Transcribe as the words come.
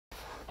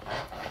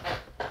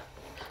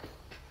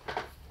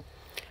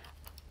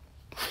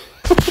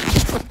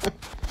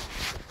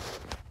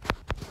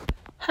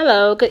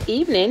Hello, good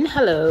evening.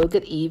 Hello,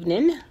 good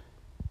evening.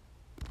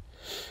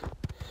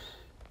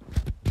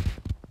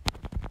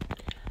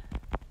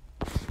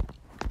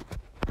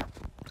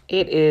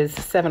 It is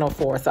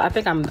 7:04, so I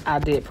think I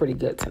did pretty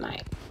good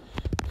tonight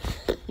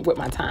with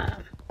my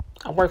time.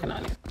 I'm working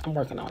on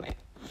it.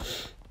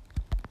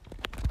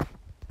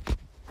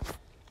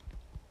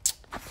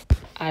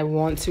 I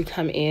want to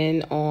come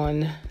in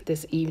on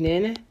this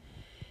evening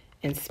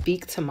and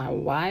speak to my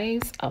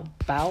wives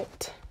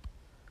about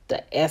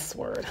the S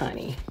word,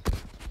 honey.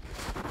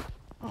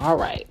 All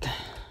right.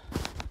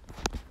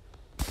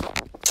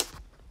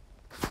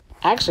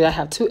 Actually, I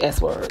have two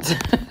S words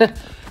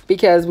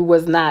because we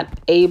was not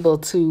able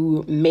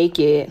to make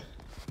it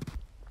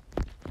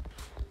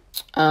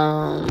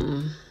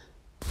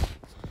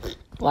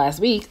last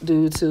week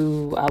due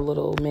to a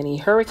little mini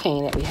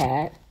hurricane that we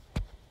had.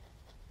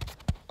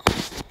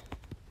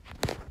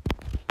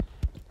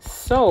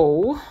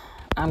 So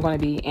I'm going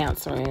to be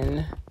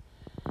answering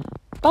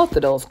both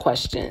of those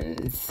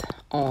questions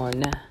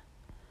on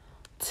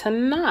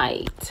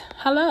tonight.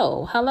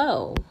 Hello.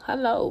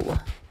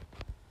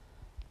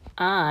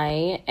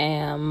 I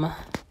am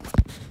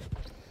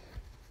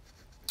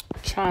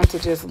trying to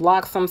just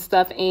lock some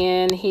stuff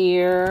in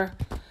here.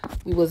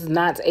 We was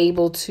not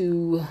able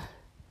to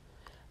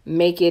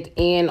make it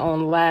in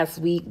on last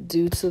week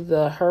due to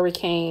the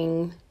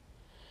hurricane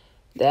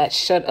that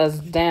shut us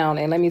down.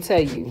 And let me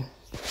tell you,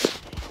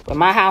 when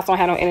my house don't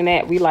have no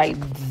internet, we like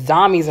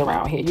zombies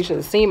around here. You should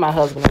have seen my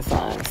husband and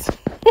sons.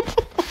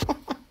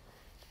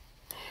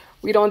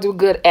 We don't do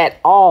good at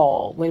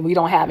all when we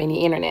don't have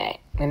any internet.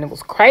 And it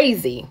was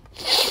crazy.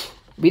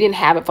 We didn't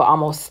have it for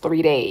almost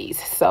 3 days.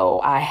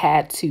 So I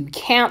had to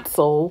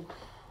cancel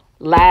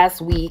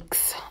last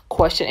week's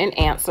question and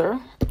answer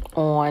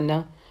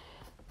on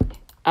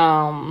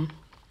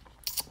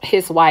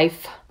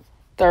HisWife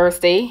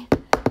Thursday,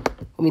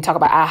 when we talk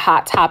about our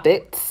hot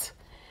topics.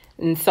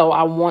 And so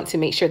I want to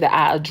make sure that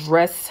I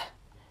address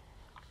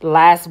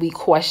last week's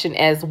question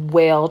as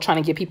well,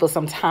 trying to give people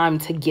some time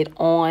to get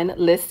on.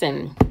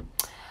 Listen,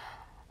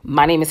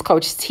 my name is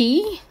Coach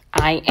T.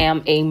 I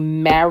am a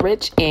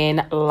marriage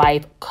and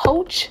life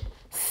coach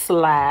 /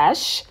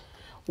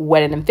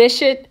 wedding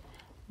officiant.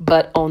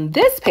 But on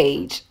this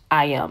page,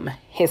 I am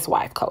his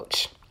wife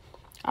coach.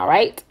 All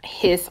right,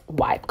 his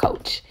wife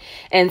coach.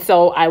 And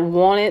so I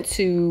wanted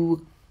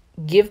to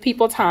give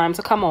people time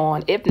to come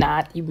on. If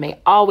not, you may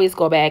always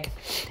go back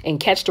and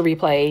catch the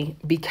replay,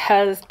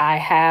 because I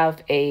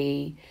have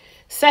a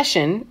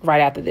session right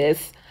after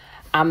this.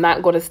 I'm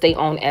not going to stay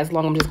on as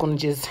long. I'm just going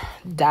to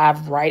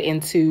dive right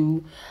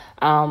into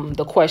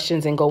the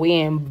questions and go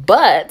in.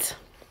 But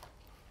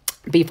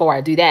before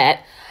I do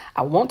that,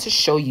 I want to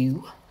show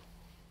you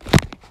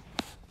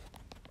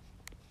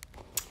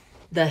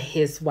the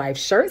His Wife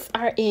shirts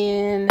are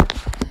in.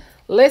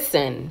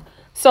 Listen,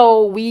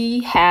 so we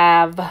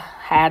have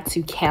had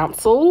to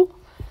cancel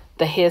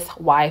the His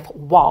Wife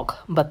walk,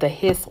 but the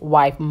His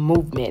Wife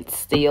movement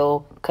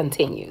still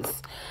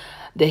continues.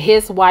 The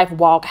His Wife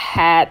walk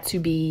had to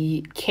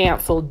be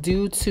canceled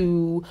due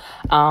to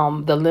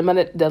the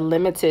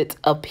limited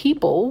of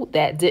people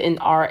that didn't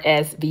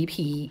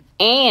RSVP,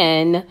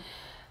 and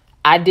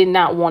I did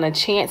not want to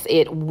chance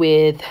it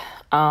with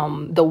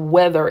the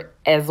weather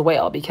as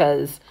well,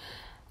 because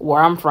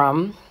where I'm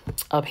from,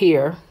 up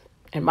here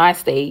in my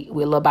state,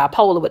 we're a little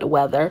bipolar with the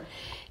weather.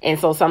 And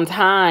so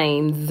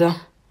sometimes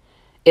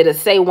it'll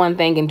say one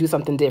thing and do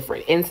something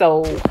different. And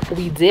so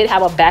we did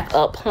have a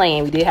backup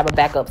plan. We did have a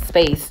backup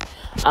space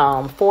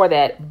for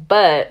that.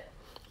 But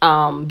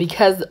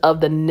because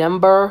of the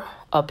number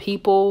of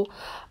people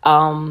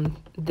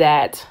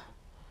that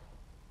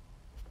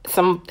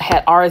some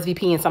had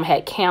RSVP and some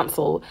had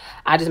canceled,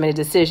 I just made a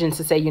decision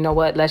to say, you know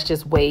what, let's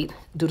just wait,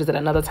 do this at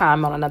another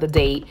time on another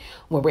date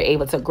when we're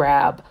able to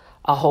grab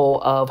a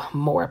hold of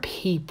more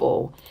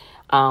people.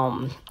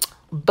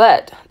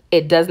 But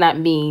it does not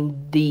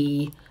mean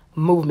the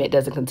movement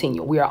doesn't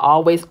continue. We are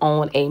always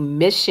on a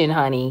mission,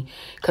 honey,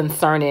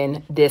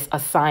 concerning this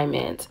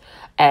assignment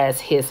as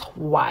his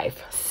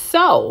wife.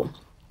 So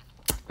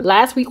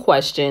last week's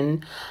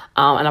question,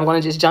 and I'm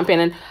going to just jump in.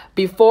 And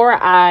before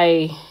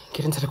I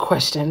get into the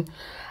question,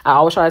 I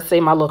always try to say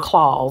my little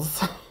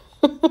clause.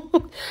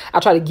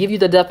 I'll try to give you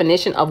the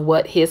definition of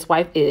what his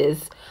wife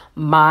is,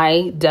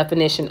 my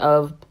definition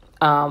of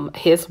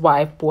his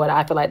wife, what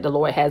I feel like the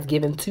Lord has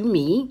given to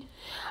me.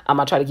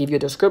 I'll try to give you a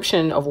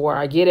description of where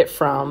I get it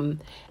from.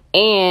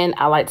 And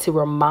I like to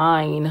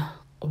remind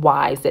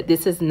wives that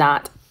this is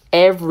not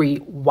every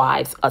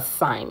wife's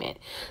assignment.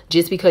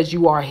 Just because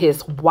you are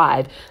his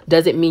wife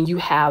doesn't mean you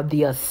have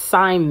the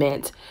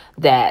assignment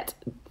that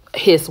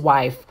his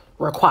wife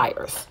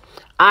requires.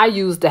 I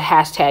use the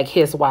hashtag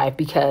his wife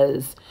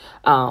because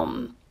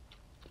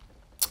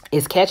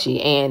it's catchy,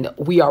 and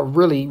we are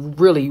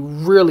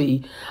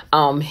really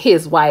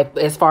his wife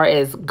as far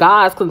as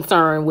God's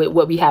concerned with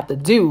what we have to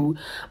do.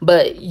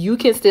 But you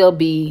can still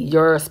be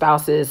your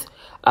spouse's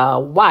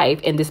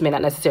wife, and this may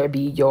not necessarily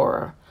be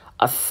your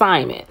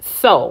assignment.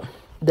 So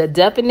the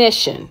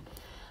definition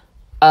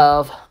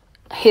of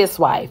his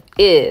wife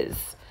is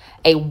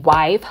a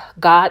wife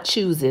God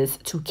chooses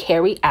to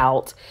carry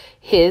out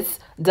his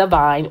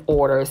divine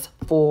orders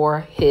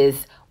for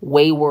his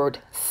wayward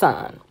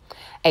son.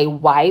 A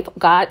wife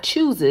God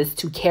chooses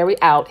to carry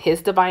out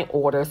his divine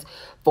orders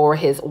for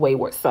his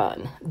wayward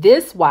son.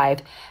 This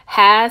wife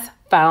has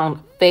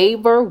found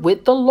favor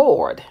with the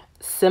Lord,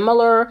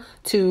 similar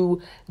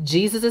to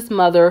Jesus'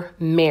 mother,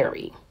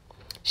 Mary.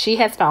 She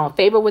has found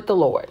favor with the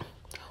Lord.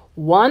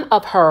 One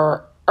of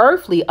her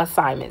earthly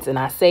assignments, and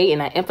I say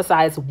and I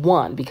emphasize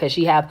one because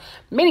she have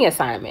many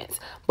assignments,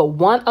 but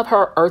one of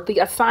her earthly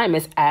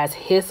assignments as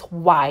his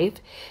wife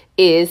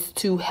is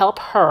to help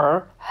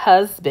her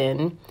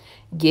husband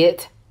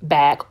get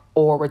back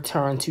or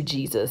return to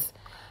Jesus.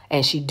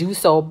 And she do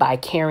so by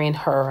carrying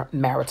her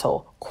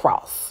marital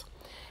cross.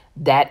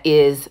 That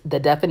is the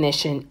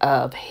definition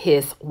of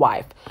his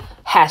wife.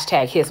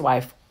 Hashtag his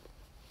wife,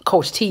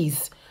 Coach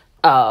T's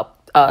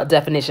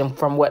definition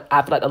from what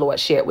I feel like the Lord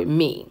shared with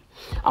me.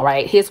 All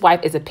right. His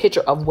wife is a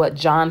picture of what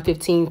John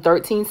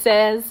 15:13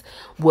 says,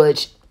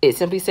 which it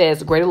simply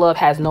says, greater love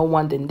has no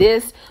one than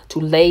this, to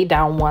lay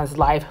down one's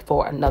life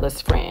for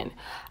another's friend.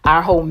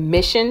 Our whole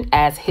mission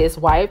as his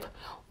wife,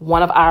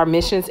 one of our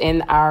missions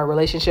in our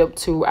relationship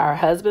to our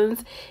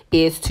husbands,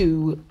 is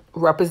to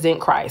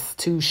represent Christ,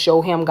 to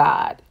show him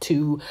God,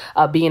 to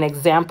be an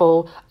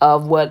example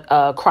of what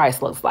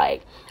Christ looks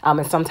like.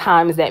 And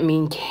sometimes that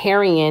means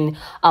carrying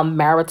a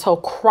marital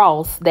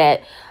cross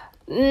that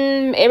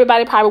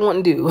everybody probably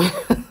wouldn't do.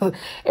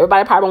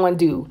 Everybody probably wouldn't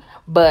do.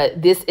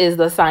 But this is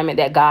the assignment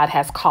that God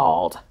has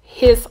called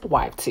his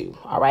wife to.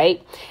 All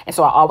right. And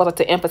so I always like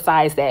to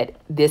emphasize that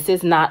this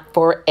is not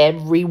for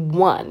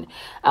everyone.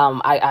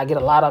 I get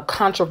a lot of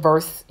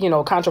controversy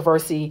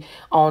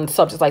on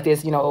subjects like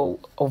this, of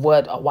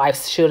what a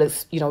wife should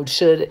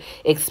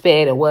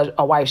expect and what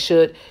a wife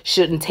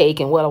shouldn't take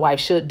and what a wife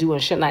should do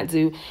and should not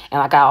do. And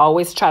like I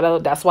always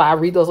that's why I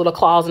read those little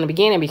clauses in the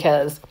beginning,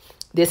 because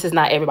this is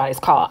not everybody's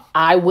call.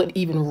 I wouldn't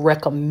even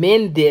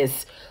recommend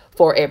this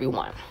for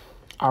everyone.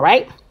 All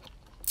right.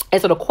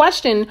 And so the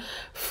question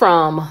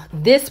from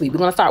this week, we're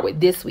going to start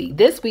with this week.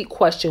 This week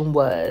question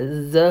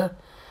was, and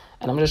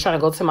I'm just trying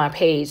to go to my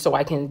page so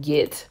I can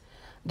get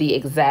the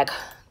exact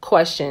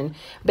question.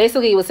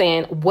 Basically, it was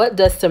saying, what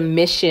does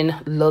submission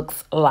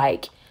looks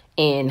like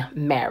in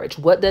marriage?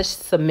 What does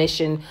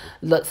submission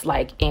looks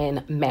like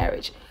in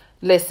marriage?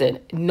 Listen,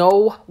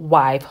 no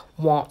wife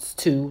wants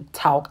to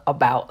talk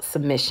about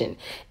submission.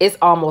 It's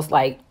almost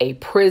like a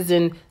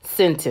prison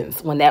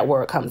sentence when that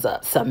word comes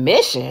up.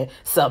 Submission.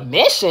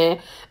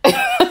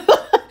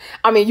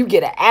 I mean, you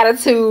get an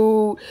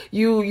attitude.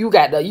 You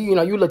got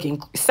you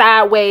looking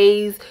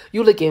sideways.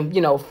 You looking,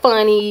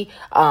 funny.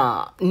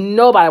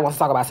 Nobody wants to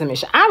talk about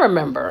submission. I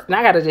remember, and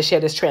I got to just share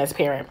this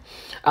transparent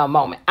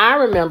moment. I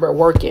remember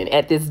working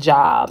at this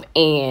job,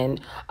 and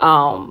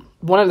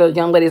one of the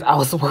young ladies I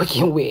was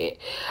working with,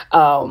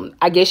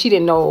 I guess she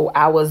didn't know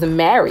I was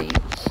married.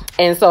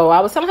 And so I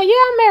was telling her, yeah,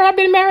 I'm married. I've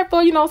been married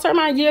for, a certain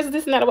amount of years,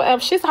 this and that, or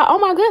whatever. She's like, oh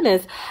my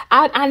goodness,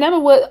 I never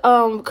would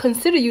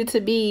consider you to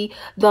be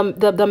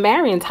the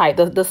marrying type,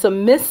 the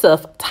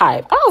submissive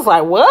type. I was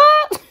like,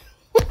 what?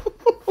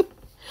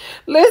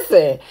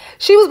 Listen,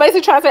 she was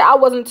basically trying to say I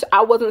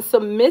wasn't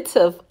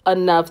submissive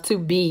enough to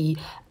be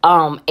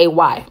a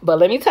wife. But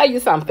let me tell you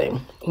something.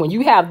 When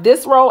you have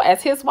this role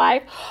as his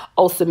wife,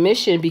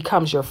 submission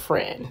becomes your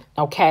friend.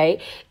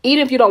 Okay.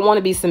 Even if you don't want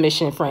to be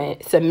submission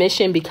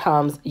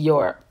becomes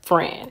your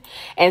friend.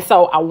 And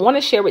so I want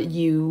to share with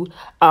you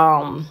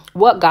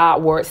what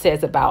God's word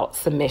says about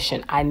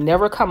submission. I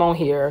never come on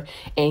here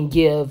and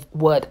give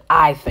what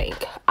I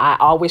think. I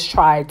always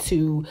try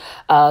to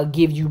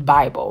give you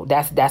Bible.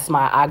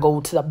 I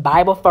go to the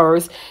Bible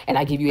first and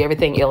I give you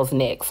everything else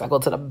next. I go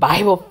to the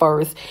Bible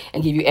first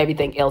and give you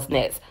everything else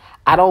next.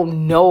 I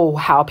don't know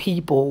how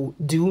people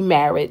do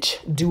marriage,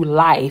 do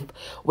life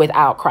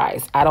without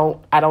Christ. I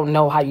don't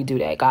know how you do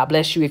that. God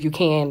bless you. If you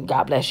can,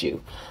 God bless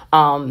you.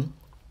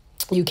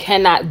 You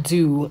cannot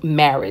do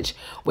marriage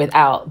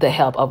without the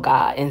help of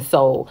God. And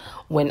so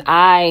when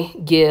I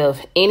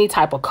give any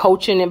type of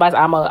coaching advice,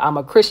 I'm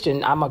a Christian.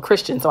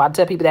 So I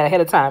tell people that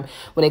ahead of time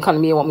when they come to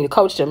me and want me to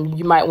coach them.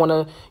 You might want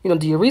to,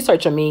 do your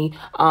research on me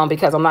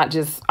because I'm not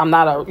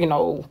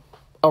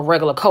a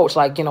regular coach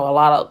like, a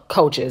lot of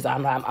coaches.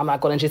 I'm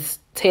not going to just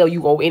tell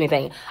you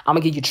anything. I'm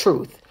going to give you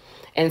truth.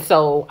 And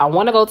so I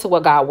want to go to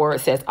what God's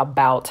word says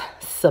about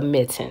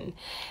submitting.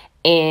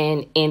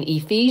 And in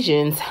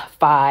Ephesians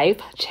 5,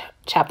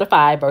 chapter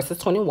 5, verses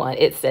 21,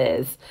 it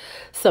says,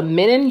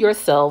 submitting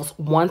yourselves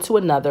one to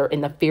another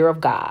in the fear of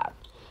God.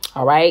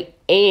 All right.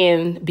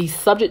 And be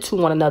subject to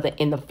one another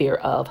in the fear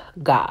of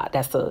God.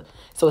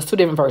 So it's two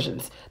different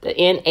versions. The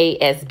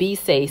NASB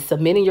says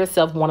submitting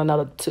yourself one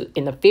another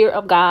in the fear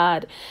of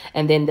God.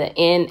 And then the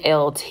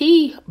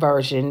NLT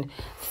version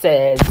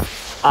says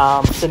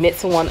submit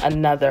to one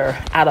another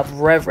out of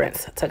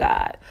reverence to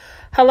God.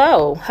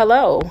 Hello.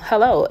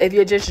 If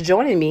you're just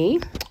joining me,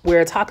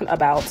 we're talking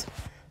about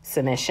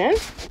submission.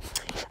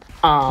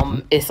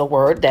 It's a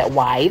word that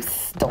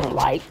wives don't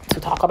like to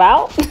talk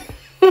about.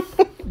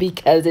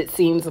 because it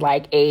seems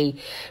like a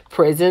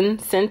prison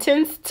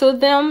sentence to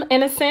them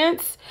in a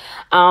sense.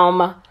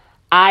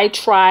 I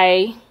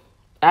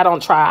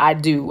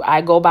do.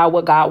 I go by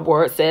what God's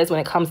word says when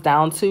it comes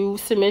down to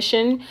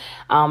submission,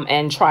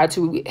 and try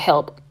to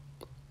help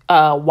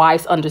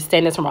wives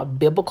understand this from a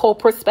biblical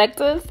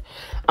perspective.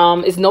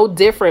 It's no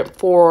different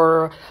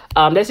for,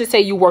 let's just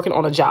say you're working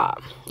on a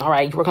job. All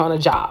right. You're working on a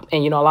job.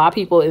 And, a lot of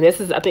people, and I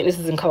think this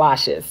is in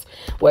Colossians,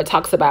 where it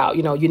talks about,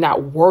 you're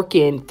not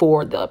working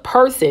for the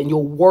person. You're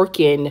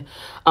working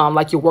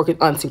like you're working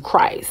unto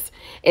Christ.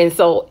 And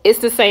so it's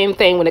the same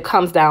thing when it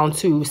comes down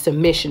to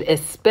submission,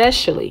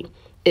 especially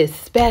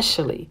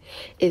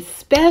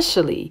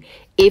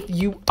if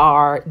you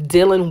are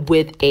dealing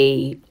with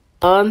a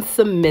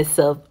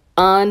unsubmissive,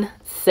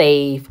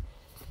 unsaved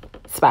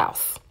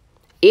spouse.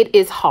 It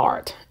is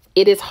hard.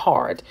 It is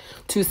hard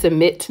to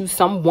submit to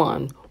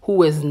someone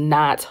who is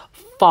not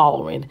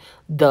following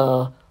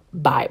the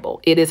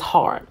Bible. It is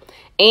hard.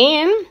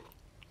 And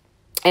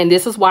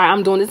this is why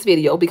I'm doing this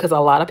video, because a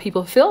lot of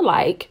people feel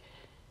like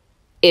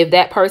if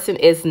that person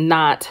is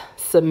not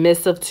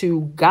submissive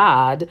to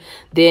God,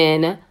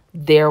 then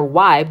their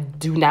wife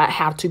do not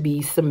have to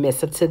be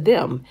submissive to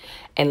them.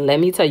 And let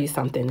me tell you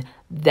something,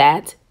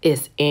 that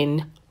is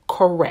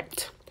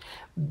incorrect.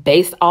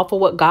 Based off of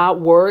what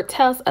God's word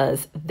tells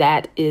us,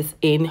 that is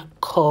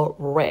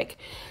incorrect.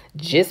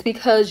 Just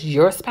because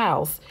your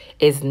spouse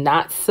is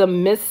not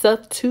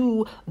submissive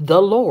to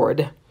the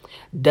Lord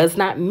does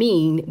not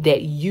mean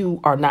that you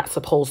are not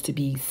supposed to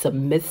be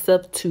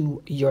submissive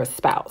to your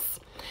spouse.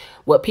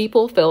 What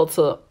people fail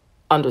to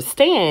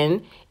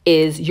understand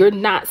is you're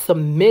not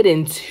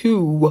submitting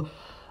to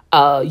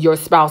your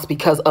spouse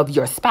because of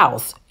your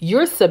spouse.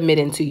 You're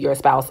submitting to your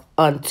spouse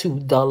unto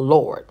the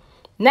Lord.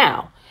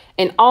 Now,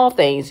 in all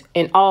things,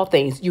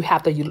 you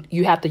have to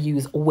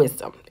use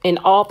wisdom. In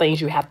all things,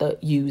 you have to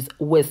use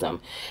wisdom.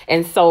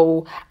 And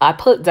so I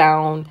put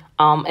down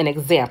an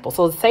example.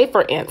 So say,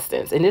 for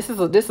instance, and this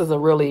is a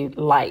really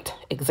light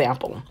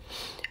example.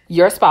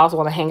 Your spouse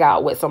want to hang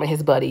out with some of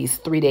his buddies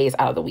 3 days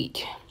out of the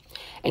week.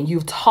 And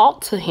you've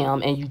talked to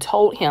him and you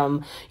told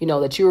him,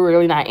 that you're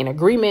really not in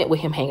agreement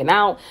with him hanging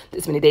out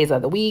this many days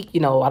of the week. I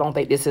don't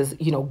think this is,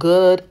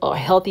 good or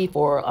healthy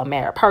for a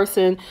married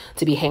person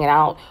to be hanging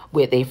out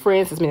with their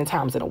friends as many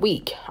times in a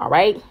week. All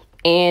right.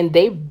 And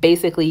they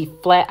basically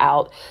flat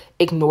out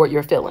ignored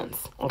your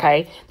feelings.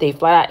 Okay. They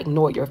flat out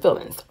ignored your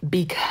feelings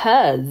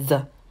because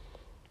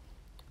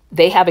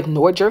they have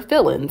ignored your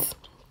feelings.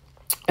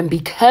 And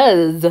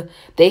because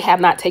they have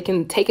not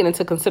taken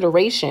into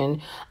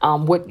consideration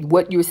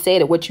what you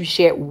said or what you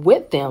shared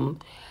with them,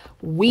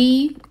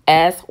 we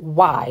as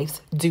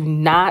wives do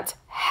not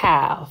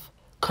have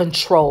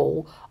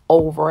control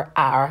over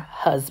our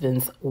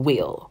husband's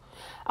will.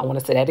 I want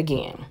to say that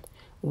again.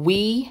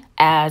 We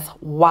as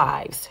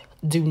wives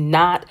do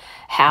not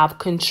have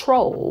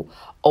control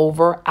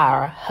over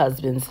our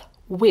husband's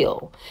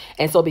will.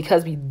 And so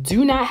because we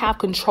do not have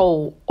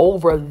control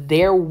over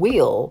their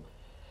will,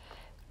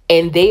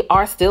 and they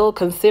are still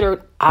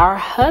considered our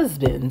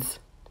husbands,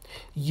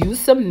 you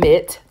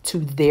submit to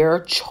their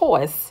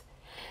choice,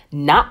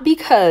 not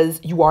because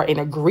you are in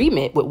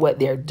agreement with what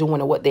they're doing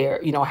or what they're,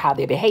 how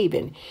they're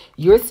behaving.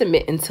 You're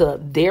submitting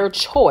to their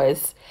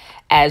choice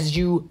as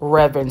you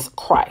reverence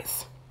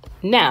Christ.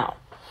 Now,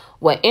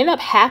 what ended up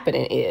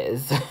happening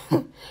is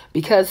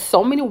because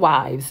so many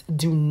wives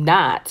do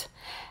not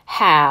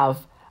have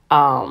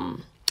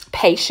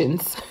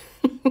patience.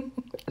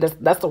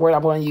 That's the word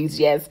I'm going to use.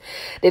 Yes.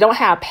 They don't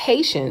have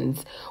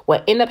patience.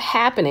 What end up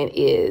happening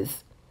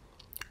is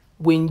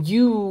when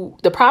you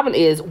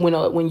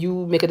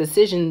make a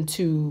decision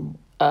to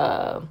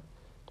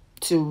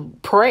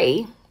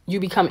pray, you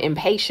become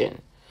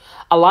impatient.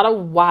 A lot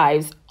of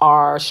wives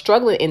are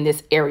struggling in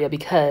this area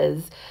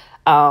because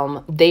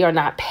they are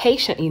not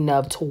patient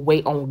enough to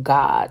wait on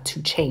God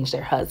to change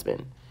their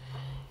husband.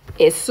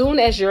 As soon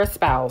as your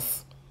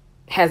spouse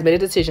has made a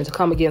decision to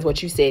come against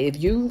what you said.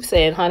 If you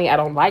said, honey, I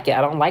don't like it.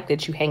 I don't like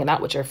that you hanging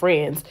out with your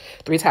friends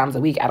 3 times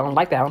a week. I don't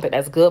like that. I don't think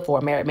that's good for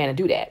a married man to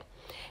do that.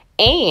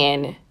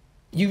 And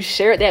you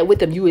shared that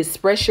with him. You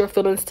express your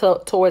feelings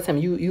towards him.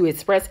 You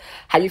express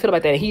how you feel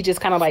about that. And he just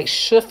kind of like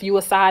shove you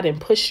aside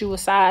and push you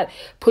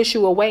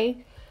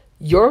away.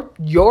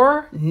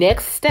 Your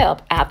next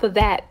step after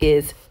that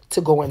is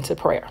to go into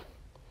prayer.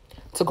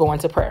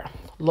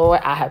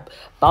 Lord, I have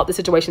brought the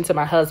situation to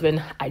my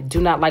husband. I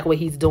do not like what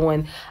he's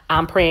doing.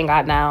 I'm praying,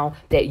 God, now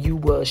that you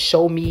will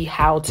show me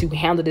how to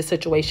handle this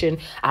situation.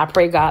 I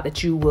pray, God,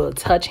 that you will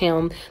touch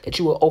him, that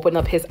you will open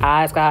up his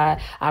eyes,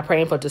 God. I'm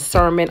praying for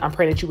discernment. I'm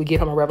praying that you will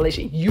give him a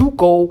revelation. You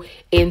go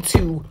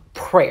into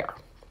prayer.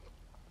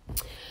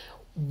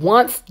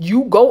 Once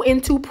you go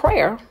into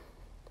prayer,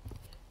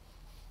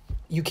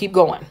 you keep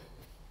going.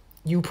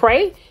 You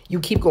pray, you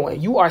keep going.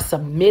 You are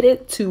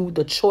submitted to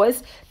the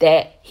choice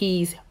that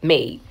he's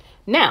made.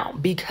 Now,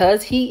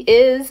 because he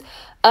is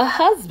a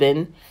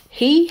husband,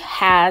 he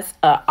has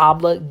an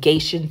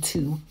obligation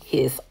to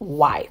his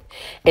wife.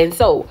 And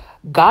so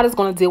God is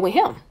going to deal with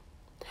him.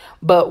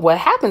 But what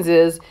happens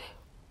is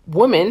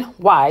women,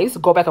 wives,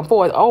 go back and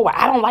forth. Oh,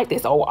 I don't like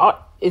this.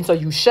 And so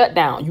you shut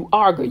down, you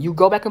argue, you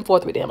go back and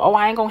forth with them. Oh,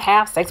 I ain't gonna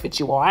have sex with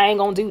you, or I ain't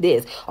gonna do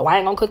this, or I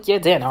ain't gonna cook your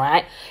dinner,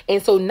 right?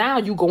 And so now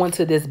you go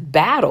into this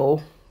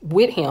battle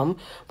with him,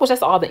 which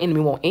that's all the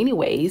enemy want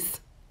anyways.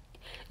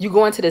 You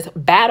go into this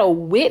battle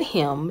with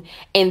him,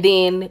 and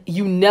then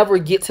you never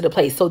get to the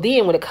place. So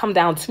then when it come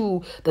down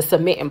to the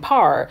submitting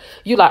part,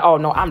 you're like, oh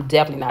no, I'm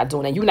definitely not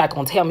doing that. You're not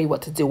going to tell me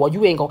what to do. Well,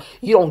 you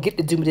don't get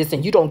to do this,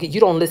 and you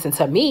don't listen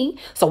to me.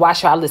 So why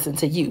should I listen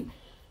to you?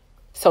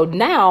 So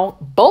now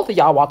both of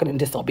y'all walking in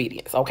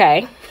disobedience.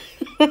 Okay.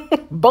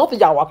 Both of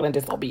y'all walking in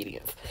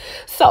disobedience.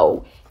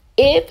 So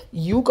if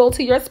you go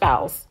to your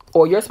spouse,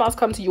 or your spouse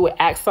come to you and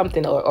ask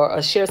something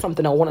or share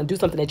something or want to do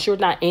something that you're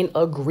not in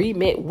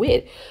agreement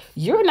with,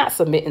 you're not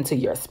submitting to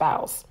your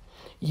spouse.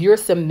 You're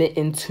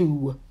submitting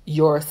to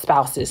your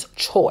spouse's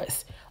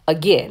choice.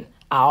 Again,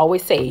 I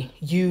always say,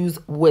 use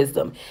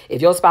wisdom. If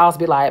your spouse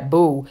be like,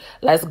 boo,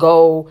 let's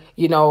go,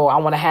 I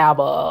want to have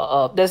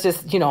let's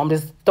just, I'm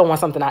just throwing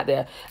something out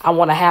there. I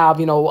want to have,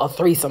 a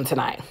threesome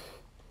tonight.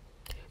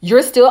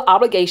 You're still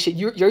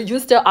you're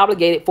still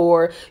obligated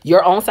for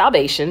your own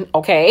salvation,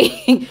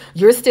 okay?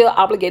 You're still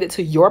obligated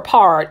to your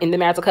part in the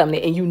marital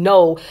covenant, and you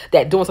know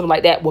that doing something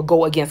like that will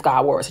go against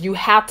God's word. So you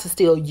have to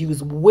still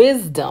use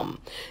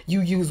wisdom.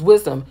 You use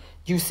wisdom.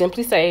 You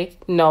simply say,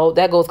 no,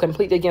 that goes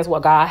completely against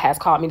what God has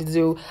called me to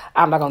do.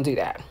 I'm not going to do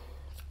that.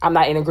 I'm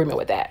not in agreement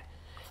with that.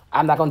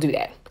 I'm not going to do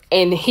that.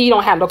 And he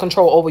don't have no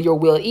control over your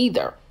will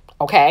either,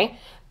 okay?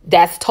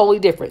 That's totally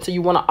different. So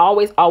you want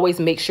to always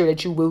make sure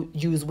that you will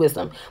use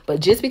wisdom. But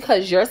just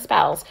because your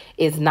spouse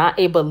is not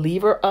a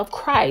believer of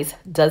Christ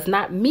does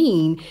not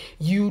mean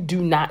you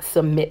do not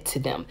submit to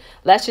them.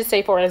 Let's just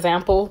say, for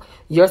example,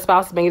 your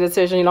spouse made a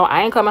decision,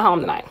 I ain't coming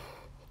home tonight.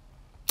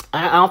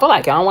 I don't feel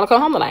like it. I don't want to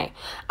come home tonight.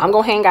 I'm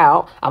going to hang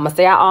out. I'm going to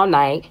stay out all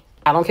night.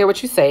 I don't care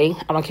what you say.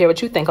 I don't care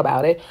what you think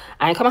about it.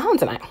 I ain't coming home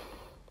tonight.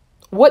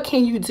 What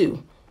can you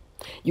do?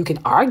 You can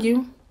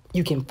argue.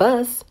 You can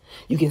fuss.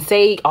 You can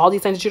say all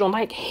these things that you don't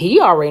like. He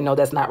already know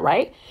that's not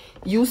right.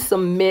 You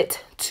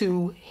submit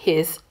to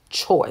his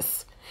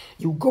choice.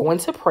 You go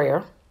into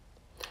prayer,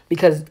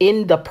 because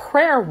in the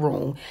prayer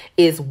room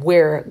is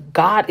where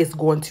God is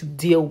going to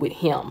deal with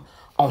him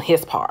on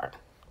his part.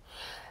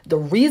 The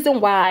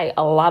reason why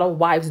a lot of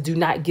wives do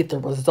not get the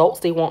results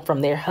they want from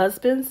their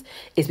husbands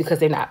is because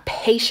they're not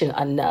patient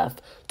enough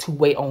to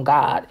wait on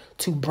God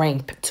to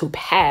bring to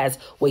pass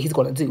what he's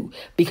going to do.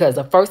 Because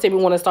the first thing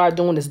we want to start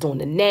doing is doing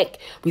the neck.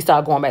 We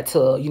start going back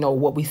to,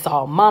 what we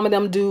saw mom and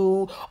them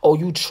do. Oh,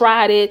 you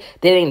tried it.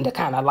 That ain't the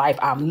kind of life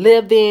I'm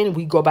living.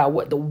 We go by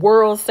what the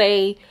world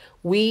say.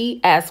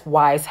 We as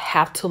wives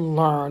have to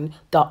learn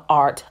the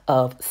art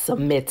of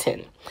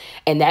submitting.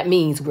 And that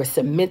means we're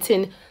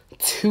submitting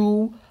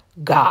to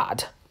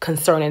God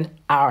concerning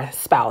our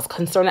spouse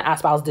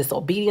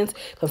disobedience,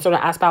 concerning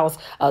our spouse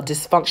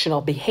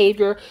dysfunctional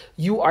behavior.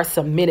 You are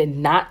submitted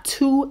not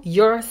to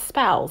your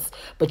spouse,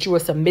 but you are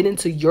submitting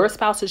to your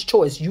spouse's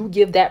choice. You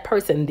give that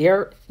person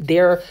their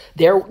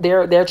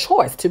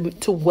choice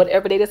to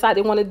whatever they decide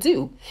they want to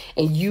do,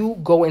 and you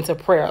go into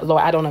prayer.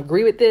 Lord, I don't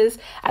agree with this.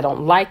 I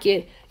don't like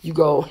it.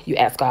 You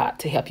ask God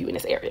to help you in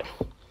this area.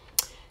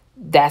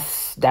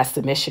 That's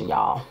submission,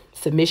 y'all.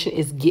 Submission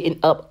is getting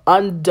up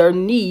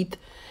underneath.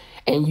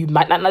 And you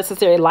might not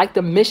necessarily like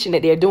the mission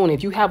that they're doing.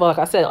 If you have, like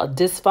I said, a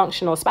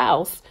dysfunctional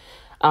spouse,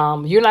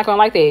 you're not going to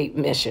like their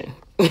mission.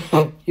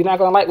 You're not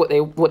going to like what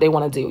they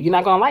want to do. You're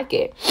not going to like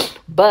it.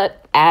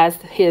 But as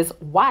his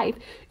wife,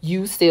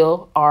 you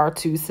still are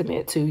to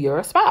submit to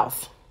your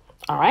spouse.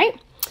 All right.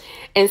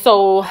 And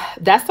so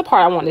that's the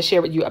part I wanted to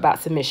share with you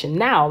about submission.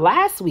 Now,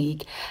 last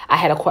week, I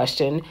had a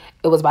question.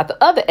 It was about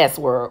the other S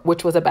word,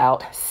 which was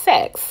about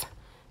sex.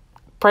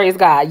 Praise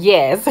God.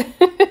 Yes.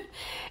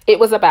 It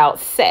was about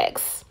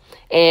sex.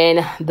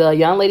 And the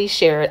young lady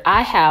shared,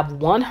 I have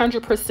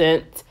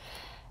 100%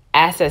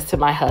 access to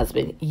my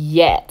husband,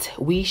 yet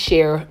we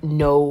share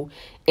no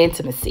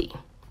intimacy.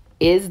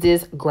 Is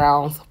this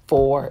grounds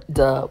for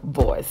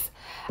divorce?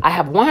 I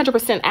have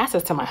 100%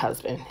 access to my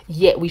husband,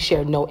 yet we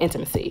share no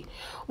intimacy.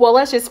 Well,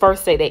 let's just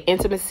first say that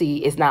intimacy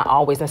is not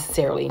always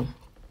necessarily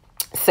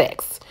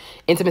sex.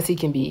 Intimacy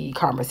can be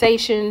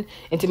conversation.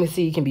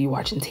 Intimacy can be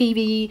watching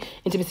TV.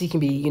 Intimacy can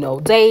be,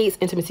 dates.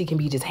 Intimacy can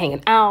be just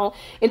hanging out.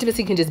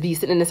 Intimacy can just be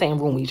sitting in the same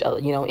room with each other.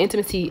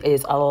 Intimacy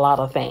is a lot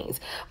of things.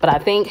 But I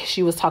think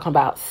she was talking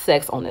about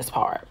sex on this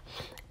part.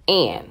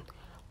 And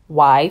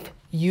wife,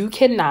 you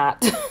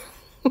cannot,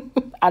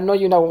 I know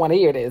you don't want to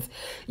hear this.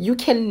 You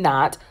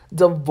cannot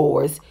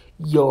divorce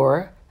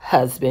your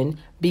husband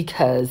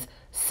because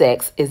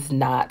sex is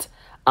not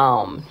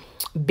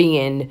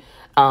being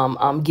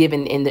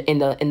given in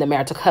the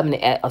marital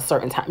covenant at a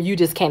certain time. You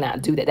just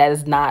cannot do that. That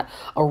is not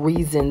a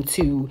reason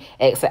to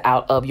exit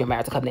out of your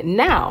marital covenant.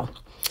 Now,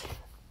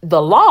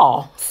 the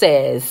law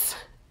says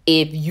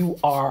if you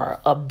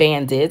are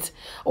abandoned,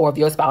 or if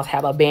your spouse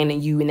have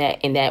abandoned you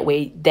in that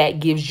way, that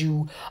gives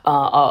you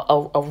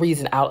a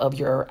reason out of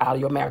your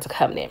marital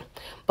covenant.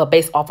 But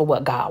based off of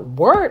what God's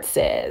word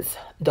says,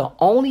 the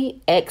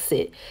only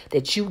exit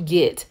that you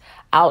get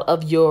out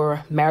of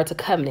your marital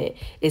covenant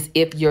is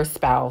if your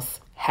spouse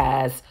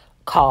has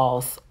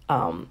caused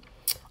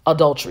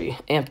adultery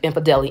and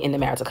infidelity in the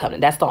marital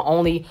covenant. That's the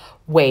only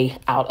way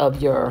out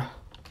of your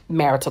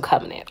marital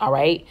covenant. All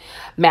right.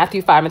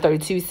 Matthew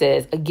 5:32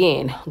 says,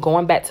 again,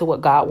 going back to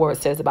what God's word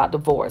says about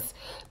divorce.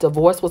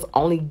 Divorce was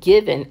only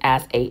given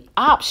as a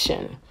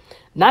option,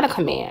 not a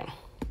command,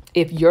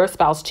 if your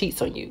spouse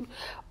cheats on you.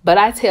 But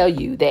I tell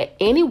you that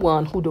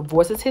anyone who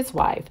divorces his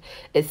wife,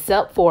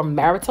 except for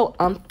marital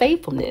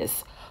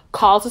unfaithfulness,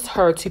 causes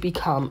her to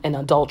become an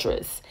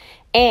adulteress.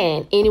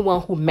 And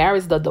anyone who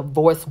marries the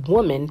divorced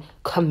woman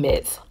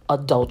commits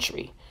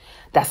adultery.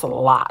 That's a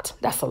lot.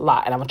 That's a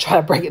lot. And I'm going to try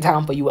to break it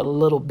down for you a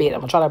little bit.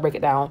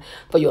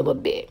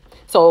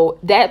 So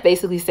that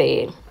basically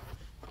said,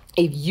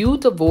 if you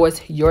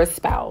divorce your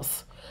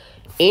spouse,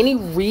 any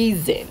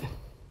reason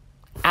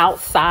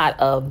outside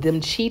of them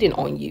cheating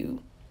on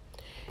you,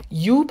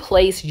 you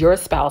place your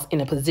spouse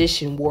in a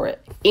position where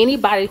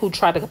anybody who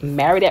tried to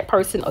marry that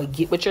person or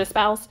get with your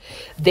spouse,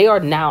 they are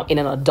now in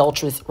an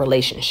adulterous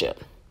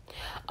relationship.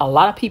 A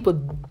lot of people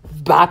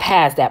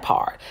bypass that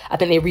part. I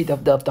think they read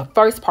the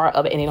first part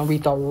of it and they don't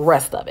read the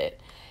rest of it.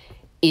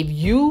 If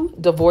you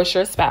divorce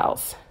your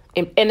spouse,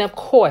 and of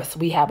course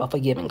we have a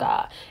forgiving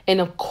God,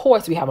 and of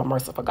course we have a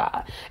merciful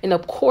God, and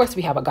of course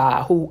we have a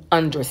God who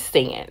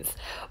understands.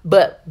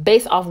 But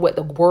based off what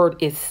the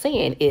word is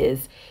saying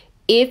is,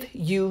 I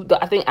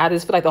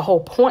just feel like the whole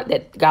point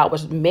that God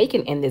was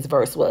making in this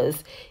verse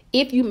was,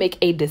 if you make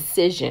a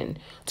decision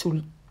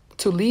to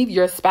leave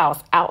your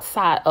spouse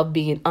outside of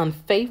being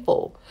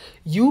unfaithful,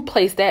 you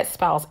place that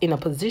spouse in a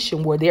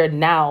position where they're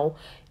now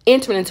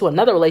entering into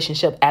another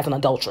relationship as an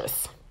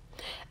adulteress.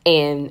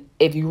 And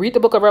if you read the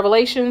book of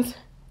Revelations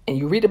and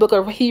you read the book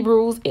of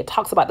Hebrews, it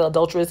talks about the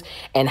adulteress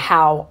and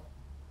how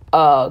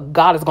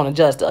God is going to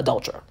judge the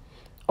adulterer.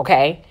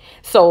 Okay?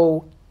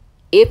 So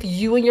if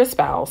you and your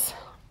spouse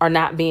are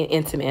not being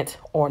intimate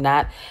or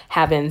not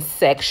having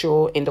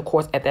sexual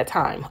intercourse at that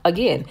time,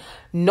 again,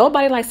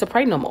 nobody likes to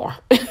pray no more.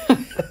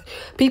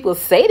 People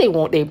say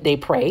they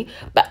pray,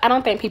 but I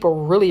don't think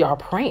people really are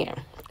praying.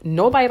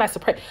 Nobody likes to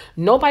pray.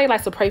 Nobody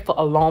likes to pray for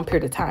a long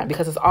period of time,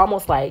 because it's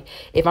almost like,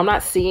 if I'm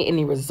not seeing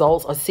any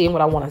results or seeing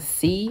what I want to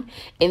see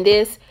in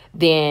this,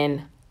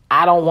 then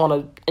I don't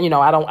want to,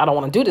 I don't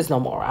want to do this no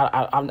more.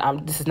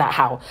 This is not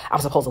how I'm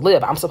supposed to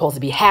live. I'm supposed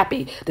to be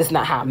happy. This is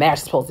not how marriage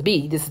is supposed to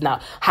be. This is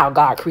not how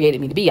God created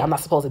me to be. I'm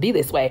not supposed to be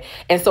this way.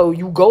 And so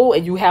you go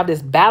and you have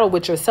this battle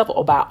with yourself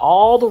about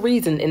all the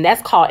reasons, and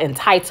that's called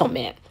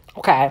entitlement.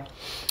 Okay.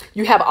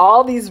 You have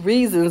all these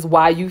reasons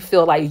why you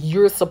feel like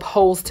you're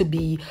supposed to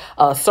be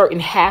certain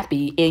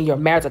happy in your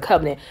marital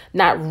covenant,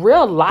 not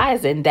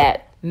realizing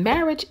that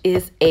marriage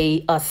is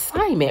a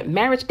assignment.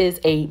 Marriage is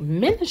a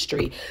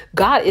ministry.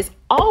 God is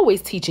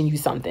always teaching you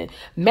something.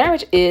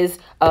 Marriage is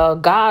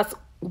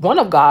one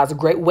of God's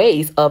great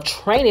ways of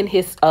training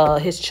his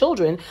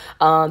children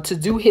to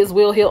do his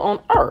will here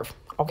on earth.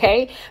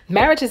 Okay,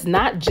 marriage is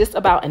not just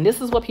about, and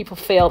this is what people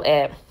failed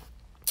at,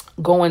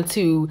 going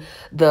to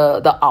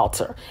the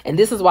altar. And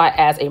this is why,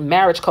 as a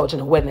marriage coach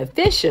and a wedding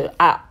official,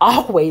 I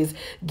always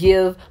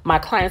give my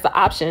clients the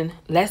option,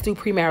 let's do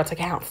premarital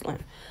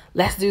counseling.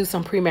 Let's do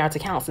some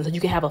premarital counseling so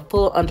you can have a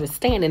full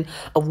understanding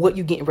of what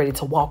you're getting ready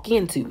to walk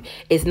into.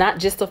 It's not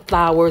just the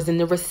flowers and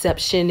the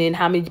reception and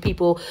how many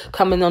people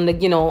coming on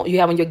you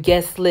have on your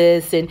guest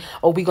list, and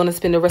we're going to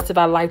spend the rest of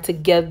our life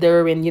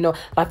together, and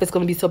life is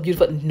going to be so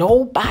beautiful.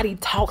 Nobody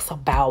talks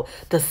about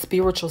the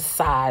spiritual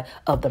side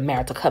of the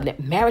marital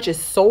covenant. Marriage is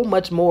so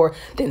much more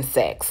than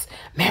sex.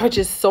 Marriage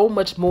is so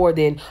much more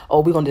than,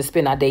 we're going to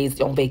spend our days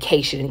on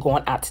vacation and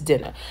going out to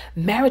dinner.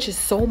 Marriage is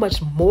so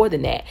much more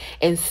than that.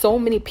 And so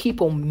many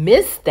people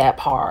miss that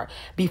part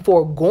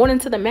before going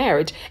into the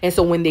marriage. And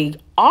so when they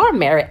are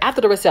married,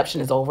 after the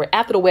reception is over,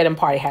 after the wedding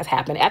party has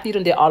happened, after you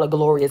done did all the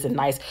glorious and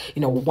nice,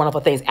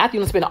 wonderful things, after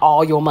you done spend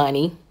all your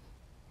money,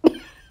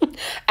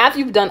 after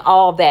you've done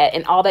all that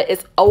and all that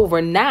is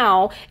over,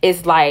 now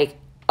it's like,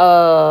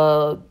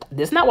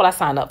 this is not what I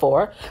signed up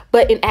for.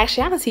 But in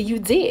actuality, you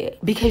did,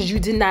 because you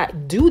did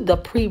not do the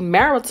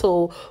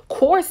premarital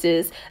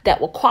courses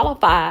that will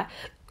qualify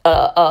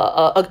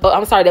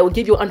that would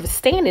give you an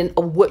understanding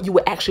of what you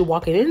were actually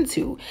walking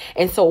into.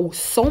 And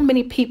so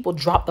many people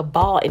drop the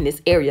ball in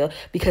this area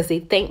because they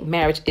think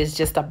marriage is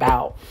just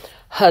about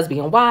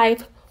husband and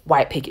wife,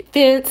 white picket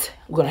fence.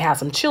 We're going to have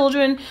some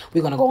children.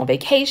 We're going to go on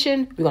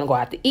vacation. We're going to go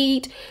out to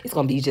eat. It's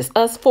going to be just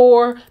us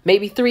 4,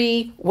 maybe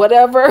 3,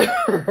 whatever.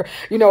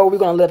 We're going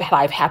to live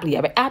life happily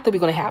ever after. We're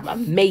going to have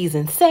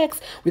amazing sex.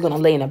 We're going to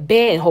lay in a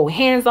bed and hold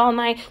hands all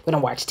night. We're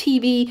going to watch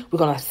TV. We're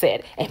going to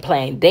sit and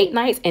plan date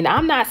nights. And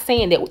I'm not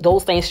saying that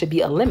those things should be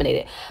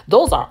eliminated.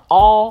 Those are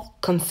all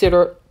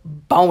considered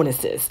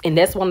bonuses. And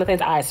that's one of the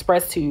things I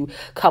express to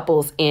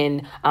couples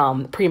in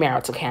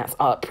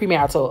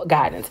premarital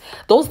guidance.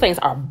 Those things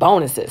are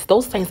bonuses.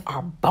 Those things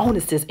are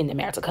bonuses in the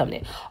marital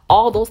covenant.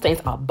 All those things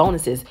are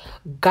bonuses.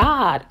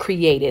 God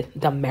created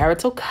the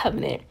marital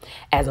covenant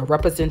as a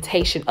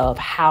representation of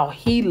how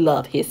he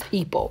loved his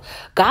people.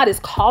 God is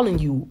calling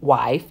you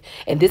wife,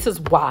 and this is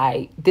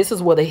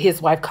where the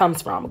his wife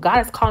comes from.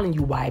 God is calling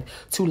you wife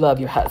to love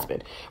your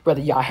husband,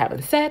 whether y'all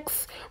having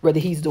sex, whether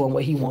he's doing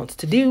what he wants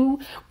to do,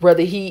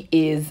 whether he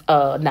is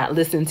not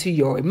listening to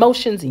your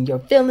emotions and your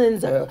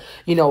feelings, or,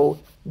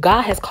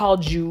 God has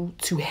called you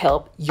to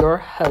help your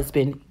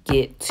husband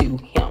get to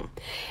him.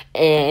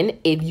 And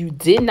if you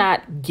did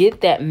not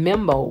get that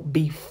memo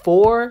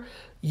before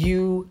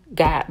you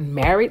got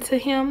married to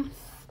him,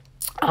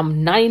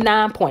 I'm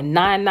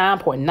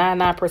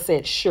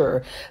 99.99%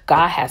 sure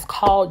God has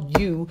called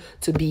you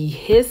to be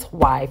his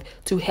wife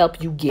to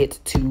help you get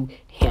to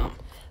him.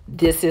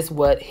 This is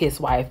what his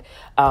wife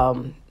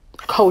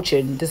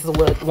coaching. This is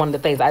one of the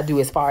things I do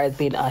as far as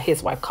being a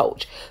his wife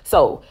coach.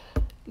 So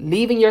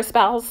leaving your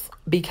spouse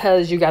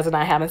because you guys are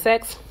not having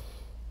sex,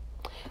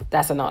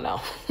 that's a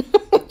no-no.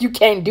 You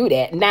can't do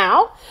that.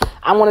 Now,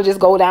 I want to just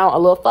go down a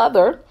little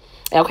further.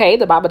 Okay,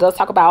 the Bible does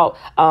talk about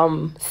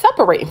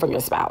separating from your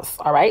spouse,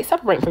 all right?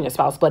 Separating from your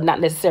spouse, but not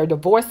necessarily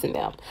divorcing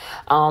them.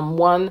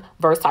 One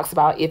verse talks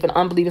about if an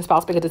unbelieving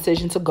spouse make a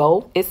decision to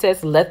go, it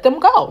says, let them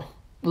go.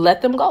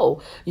 Let them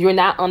go. You're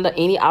not under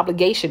any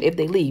obligation if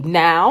they leave.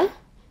 Now,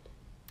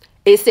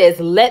 it says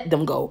let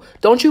them go.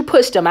 Don't you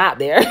push them out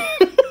there.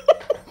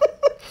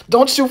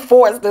 Don't you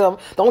force them.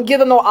 Don't give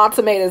them no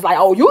ultimatums like,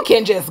 oh, you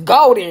can just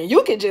go then.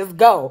 You can just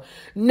go.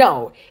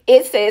 No,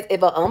 it says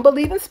if an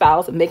unbelieving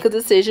spouse make a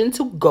decision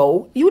to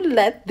go, you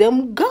let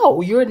them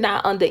go. You're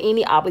not under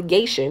any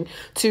obligation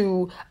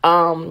to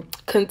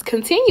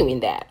continue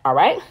in that. All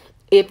right.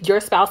 If your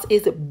spouse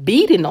is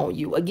beating on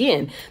you,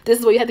 again, this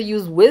is where you have to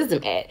use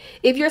wisdom at.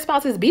 If your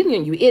spouse is beating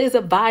on you, it is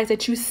advised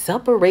that you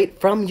separate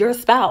from your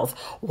spouse.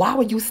 Why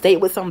would you stay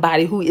with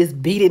somebody who is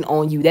beating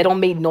on you? That don't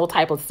make no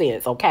type of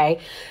sense, okay?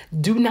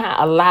 Do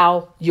not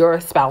allow your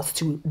spouse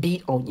to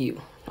beat on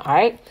you, all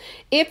right?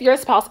 If your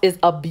spouse is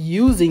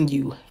abusing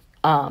you,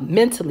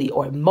 mentally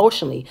or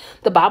emotionally,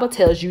 the Bible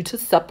tells you to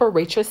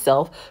separate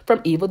yourself from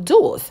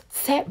evildoers.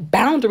 Set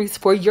boundaries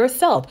for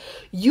yourself.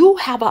 You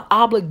have an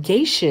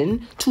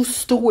obligation to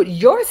steward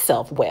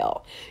yourself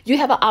well. You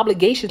have an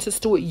obligation to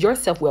steward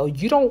yourself well.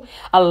 You don't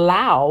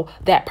allow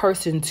that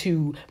person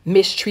to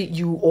mistreat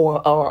you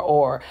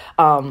or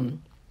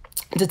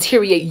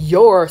deteriorate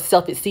your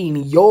self-esteem,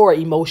 your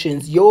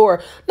emotions, you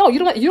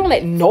don't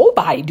let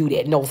nobody do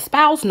that. No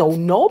spouse,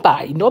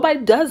 nobody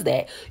does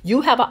that.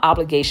 You have an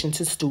obligation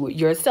to steward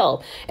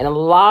yourself. And a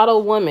lot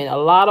of women, a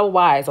lot of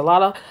wives, a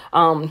lot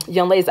of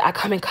young ladies that I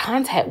come in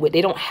contact with,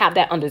 they don't have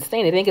that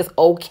understanding. They think it's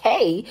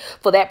okay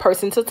for that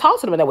person to talk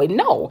to them that way.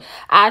 No,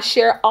 I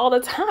share all the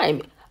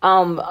time.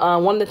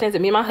 One of the things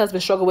that me and my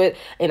husband struggled with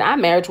in our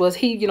marriage was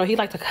he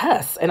liked to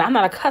cuss, and I'm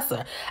not a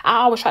cusser. I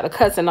always try to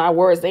cuss, in our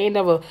words, they ain't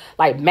never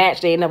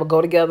match. They ain't never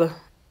go together.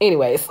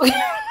 Anyways.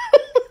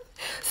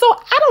 So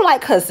I don't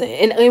like cussing.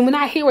 And when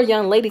I hear a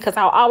young lady cuss,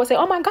 I'll always say,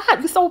 oh my God,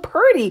 you're so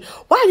pretty.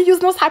 Why are you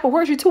using those type of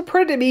words? You're too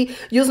pretty to be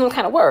using those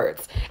kind of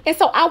words. And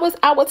so I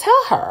would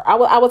tell her,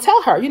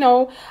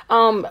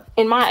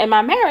 in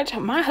my marriage,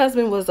 my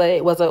husband was a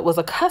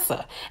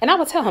cusser. And I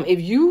would tell him, if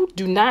you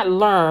do not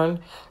learn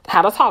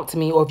how to talk to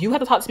me, or if you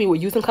have to talk to me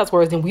with using cuss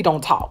words, then we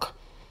don't talk.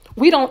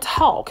 We don't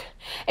talk.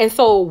 And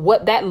so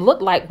what that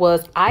looked like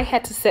was I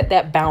had to set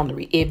that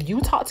boundary. If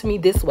you talk to me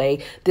this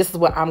way, this is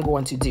what I'm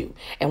going to do.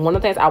 And one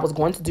of the things I was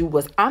going to do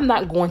was I'm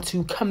not going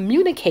to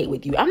communicate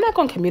with you. I'm not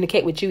going to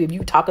communicate with you if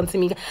you talking to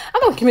me.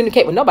 I'm going to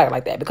communicate with nobody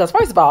like that, because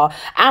first of all,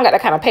 I don't got that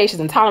kind of patience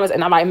and tolerance,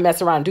 and I might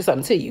mess around and do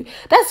something to you.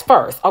 That's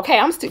first.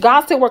 Okay.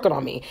 God's still working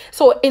on me.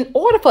 So in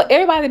order for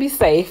everybody to be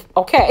safe,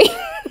 okay,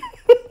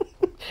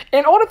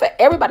 in order for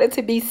everybody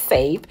to be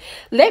safe,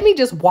 let me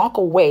just walk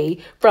away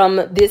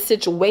from this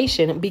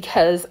situation,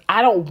 because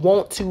I don't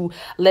want to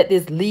let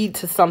this lead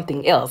to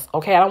something else.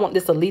 Okay, I don't want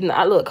this to lead.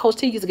 Look, Coach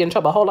T used to get in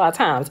trouble a whole lot of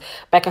times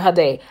back in her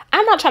day.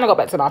 I'm not trying to go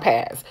back to my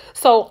past.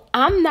 So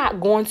I'm not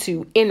going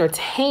to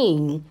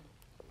entertain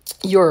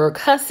your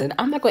cussing.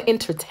 I'm not going to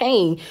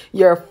entertain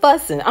your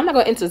fussing. I'm not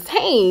going to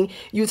entertain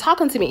you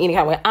talking to me any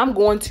kind of way. I'm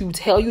going to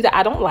tell you that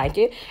I don't like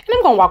it, and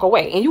I'm going to walk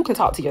away, and you can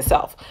talk to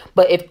yourself.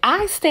 But if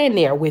I stand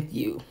there with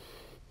you,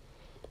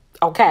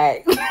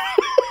 okay,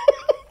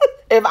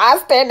 if I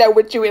stand there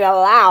with you and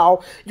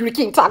allow you to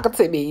keep talking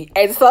to me,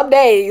 and some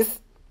days,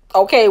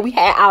 okay, we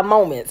had our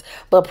moments,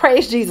 but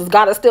praise Jesus,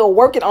 God is still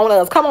working on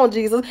us. Come on,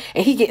 Jesus.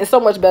 And he getting so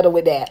much better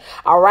with that.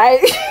 All right.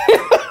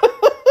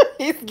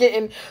 He's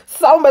getting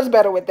so much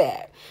better with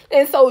that.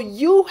 And so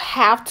you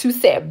have to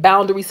set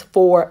boundaries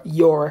for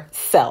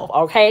yourself.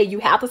 Okay. You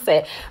have to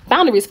set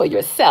boundaries for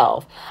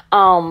yourself.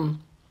 And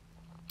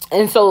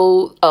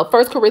so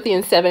 1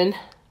 Corinthians 7,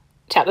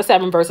 chapter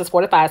 7, verses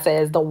 4-5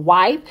 says, the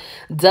wife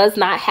does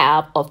not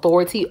have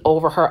authority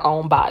over her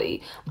own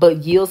body,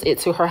 but yields it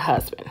to her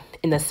husband.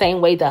 In the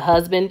same way, the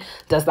husband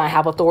does not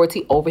have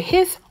authority over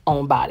his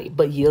own body,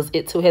 but yields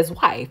it to his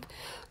wife.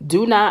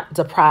 Do not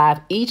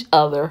deprive each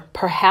other,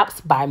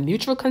 perhaps by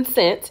mutual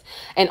consent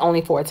and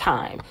only for a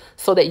time,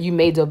 so that you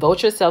may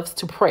devote yourselves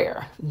to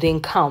prayer. Then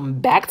come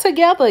back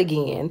together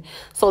again,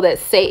 so that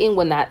Satan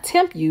will not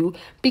tempt you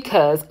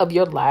because of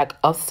your lack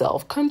of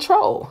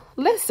self-control.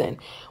 Listen,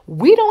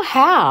 we don't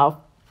have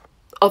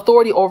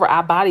authority over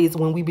our bodies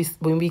when we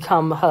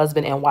become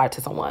husband and wife to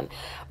someone.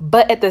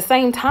 But at the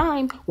same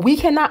time, we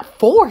cannot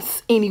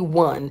force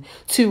anyone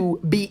to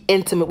be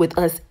intimate with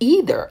us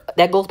either.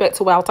 That goes back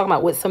to what I was talking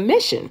about with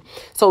submission.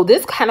 So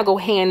this kind of go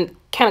hand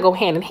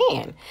in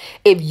hand.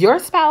 If your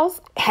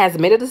spouse has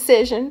made a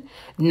decision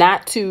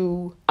not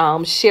to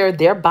share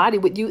their body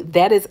with you,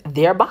 that is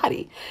their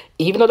body.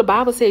 Even though the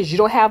Bible says you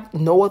don't have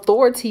no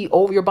authority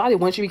over your body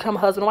once you become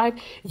husband and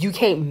wife, you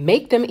can't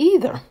make them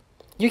either.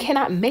 You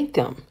cannot make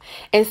them.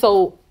 And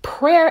so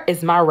prayer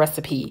is my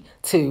recipe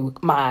to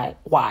my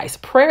wives.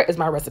 Prayer is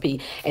my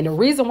recipe. And the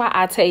reason why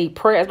I say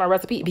prayer is my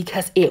recipe,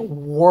 because it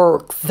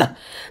works.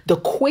 The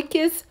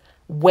quickest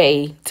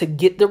way to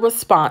get the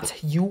response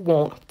you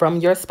want from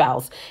your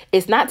spouse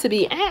is not to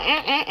be,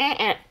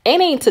 it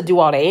ain't to do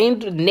all that. It ain't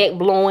the neck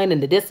blowing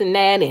and the this and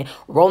that and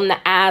rolling the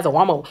eyes, or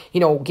I'm going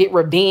to, get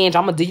revenge.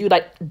 I'm going to do you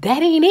like,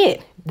 that ain't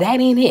it.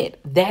 That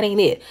ain't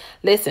it.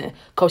 Listen,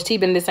 Coach T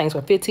been in this thing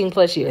for 15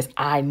 plus years.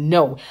 I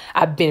know.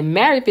 I've been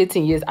married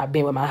 15 years. I've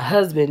been with my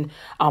husband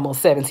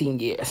almost 17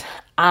 years.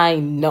 I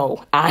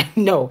know.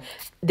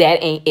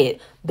 That ain't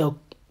it.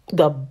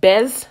 The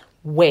best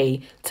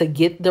way to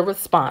get the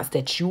response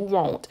that you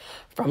want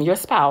from your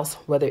spouse,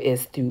 whether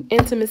it's through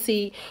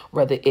intimacy,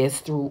 whether it's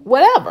through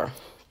whatever,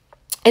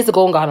 is to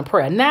go on God in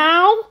prayer.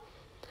 Now,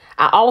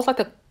 I always like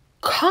to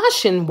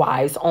caution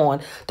wives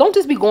on, don't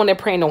just be going there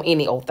praying on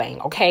any old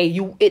thing, okay?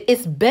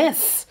 It's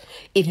best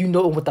if you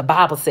know what the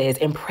Bible says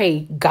and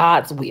pray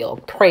God's will,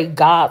 pray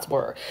God's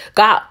word.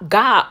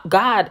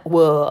 God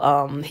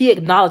will he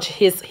acknowledge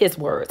his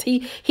words.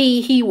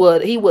 He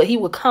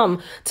would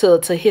come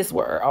to his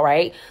word, all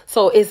right?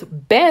 So it's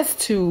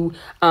best to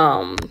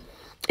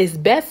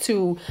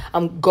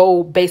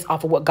go based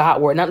off of what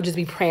God word, not just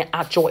be praying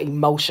out your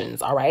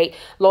emotions, all right?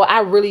 Lord, I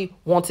really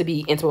want to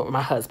be intimate with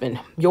my husband.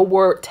 Your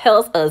word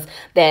tells us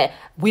that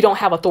we don't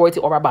have authority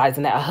over our bodies,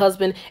 and that a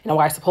husband and a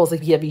wife are supposed to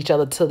give each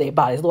other to their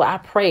bodies. Lord, I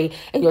pray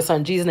in your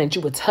son Jesus' name that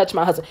you would touch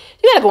my husband.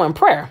 You got to go in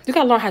prayer. You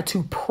got to learn how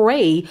to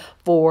pray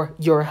for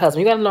your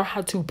husband. You got to learn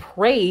how to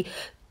pray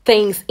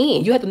things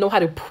in. You have to know how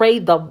to pray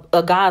the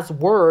God's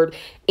word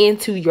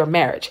into your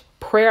marriage.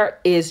 Prayer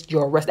is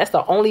your rest. That's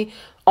the only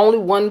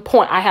one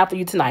point I have for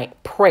you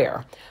tonight.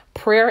 Prayer.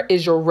 Prayer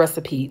is your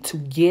recipe to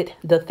get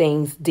the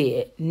things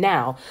did.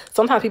 Now,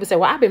 sometimes people say,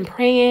 well, I've been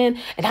praying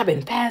and I've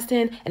been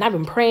fasting and I've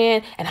been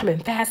praying and I've been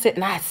fasting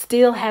and I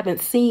still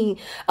haven't seen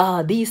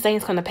these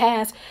things come to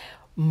pass.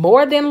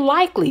 More than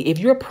likely, if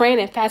you're praying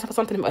and fasting for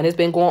something and it's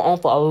been going on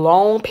for a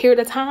long period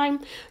of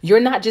time, you're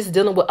not just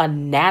dealing with a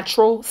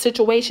natural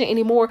situation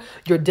anymore.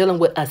 You're dealing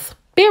with a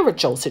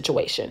spiritual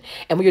situation.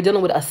 And when you're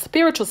dealing with a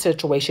spiritual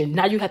situation,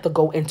 now you have to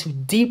go into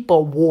deeper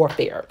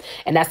warfare.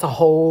 And that's a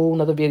whole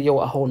nother video,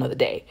 a whole nother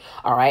day.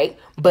 All right.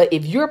 But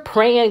if you're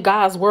praying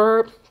God's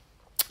word,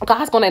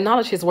 God's going to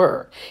acknowledge his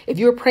word. If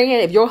you're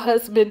praying, if your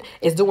husband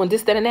is doing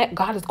this, that, and that,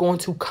 God is going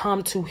to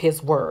come to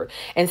his word.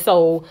 And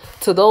so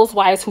to those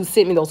wives who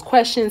sent me those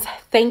questions,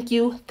 thank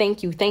you.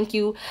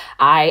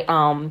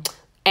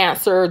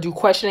 I do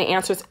question and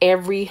answers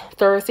every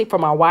Thursday for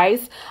my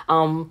wives.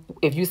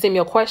 If you send me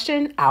a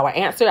question, I will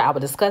answer. I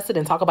will discuss it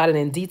and talk about it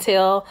in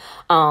detail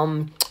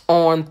on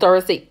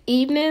Thursday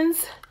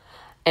evenings.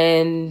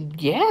 And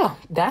yeah,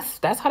 that's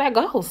how that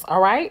goes.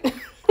 All right.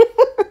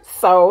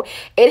 So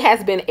it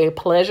has been a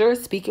pleasure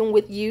speaking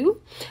with you.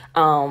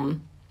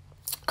 Come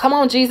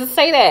on, Jesus,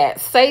 say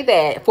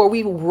that. For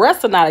we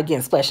wrestle not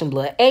against flesh and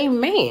blood.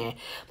 Amen.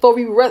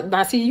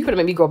 Now, see, you could have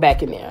made me go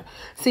back in there.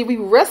 See, we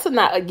wrestle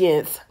not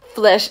against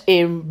flesh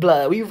and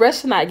blood. We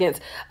wrestle not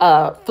against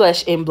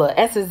flesh and blood.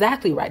 That's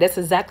exactly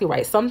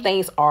right. Some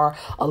things are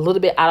a little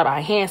bit out of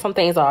our hands. Some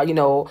things are,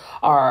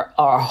 are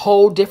a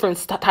whole different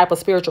type of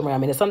spiritual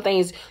realm. And some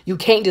things you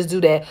can't just do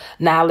that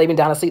now laying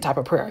down to sleep type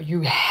of prayer.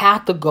 You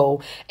have to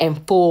go in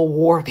full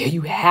warfare.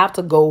 You have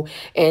to go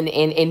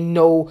and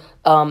know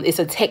it's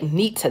a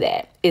technique to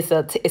that. It's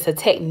a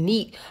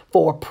technique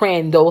for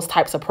praying those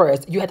types of prayers.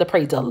 You have to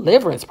pray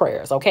deliverance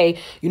prayers, okay?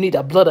 You need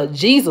the blood of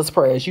Jesus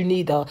prayers. You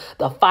need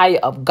the fire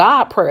of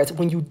God prayers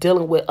when you're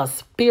dealing with a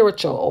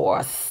spiritual or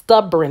a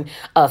stubborn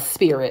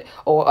spirit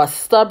or a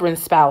stubborn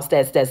spouse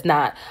that's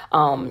not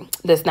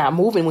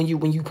moving when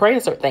you pray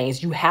in certain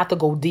things. You have to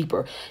go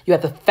deeper. You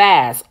have to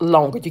fast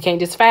longer. You can't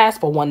just fast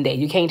for one day.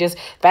 You can't just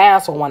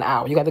fast for 1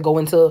 hour. You got to go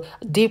into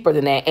deeper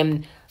than that.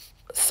 And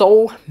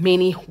so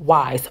many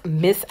wives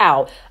miss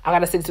out. I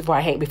gotta say this before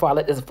I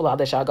let this flow out,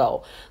 let y'all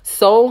go.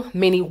 So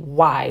many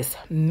wives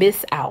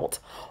miss out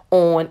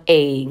on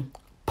a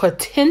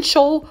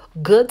potential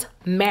good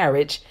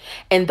marriage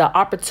and the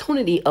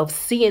opportunity of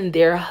seeing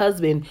their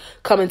husband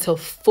come into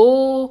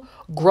full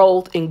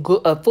growth and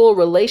a full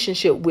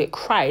relationship with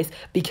Christ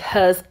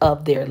because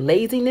of their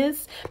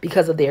laziness,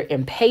 because of their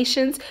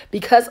impatience,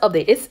 because of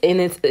it's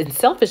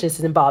selfishness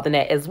is involved in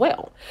that as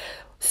well.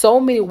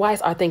 So many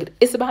wives are thinking,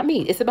 it's about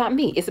me. It's about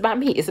me. It's about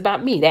me. It's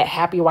about me. That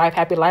happy wife,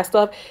 happy life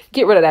stuff.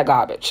 Get rid of that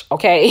garbage.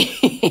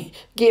 Okay.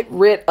 Get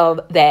rid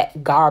of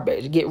that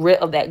garbage. Get rid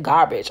of that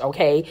garbage.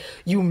 Okay.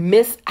 You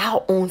miss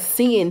out on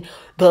seeing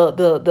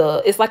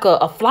it's like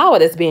a flower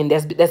that's been,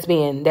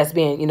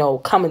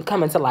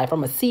 coming to life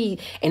from a seed,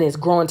 and it's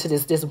growing to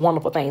this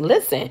wonderful thing.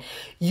 Listen,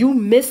 you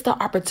miss the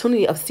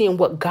opportunity of seeing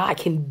what God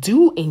can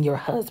do in your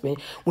husband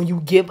when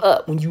you give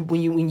up, when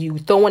you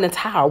throw in a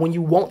towel, when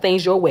you want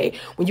things your way,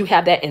 when you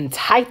have that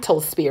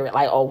entitled spirit,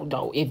 like, oh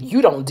no, if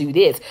you don't do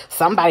this,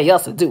 somebody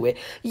else will do it.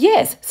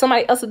 Yes,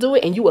 somebody else will do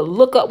it, and you will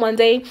look up one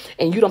day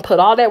and you don't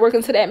put all that work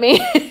into that man.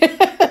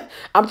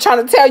 I'm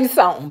trying to tell you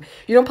something.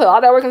 You don't put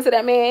all that work into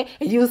that man,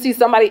 and you will see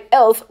somebody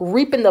else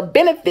reaping the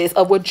benefits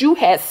of what you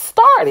had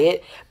started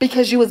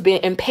because you was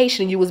being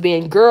impatient, you was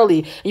being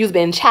girly, and you was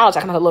being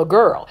childish like a little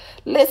girl.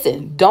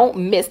 Listen, don't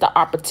miss the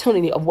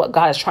opportunity of what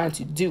God is trying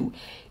to do.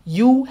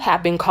 You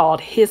have been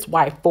called his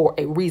wife for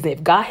a reason.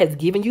 If God has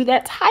given you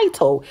that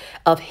title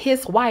of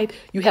his wife,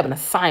 you have an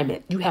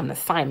assignment. You have an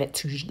assignment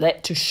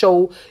to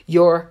show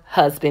your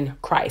husband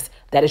Christ.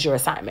 That is your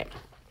assignment.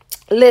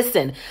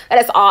 Listen,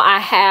 that is all I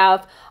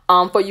have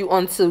for you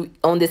on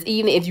this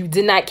evening. If you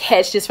did not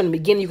catch this from the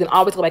beginning, you can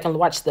always go back and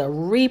watch the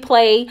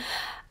replay.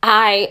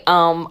 I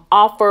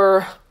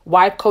offer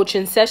wife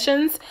coaching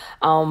sessions.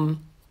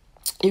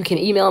 You can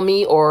email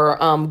me or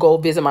go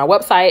visit my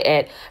website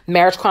at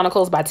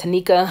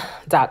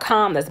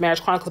marriagechroniclesbytanika.com. That's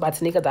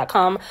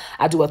marriagechroniclesbytanika.com.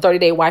 I do a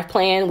 30-day wife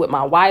plan with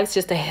my wives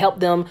just to help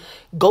them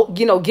go,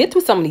 get through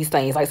some of these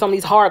things, like some of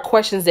these hard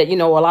questions that, a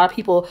lot of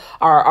people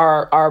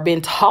are being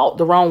taught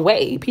the wrong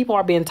way. People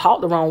are being taught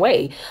the wrong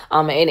way.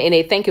 And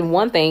they thinking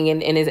one thing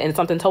and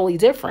something totally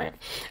different.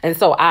 And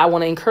so I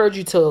want to encourage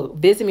you to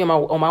visit me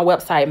on my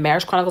website,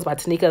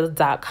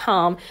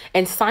 marriagechroniclesbytanika.com,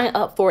 and sign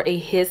up for a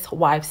His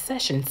Wife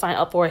session. Sign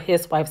up for a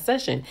His Wife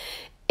session.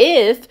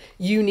 If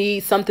you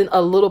need something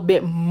a little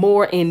bit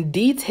more in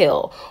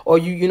detail, or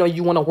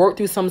you want to work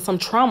through some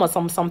trauma,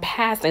 some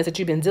past things that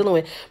you've been dealing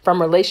with from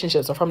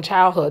relationships or from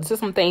childhood, just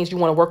some things you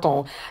want to work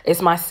on.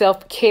 It's my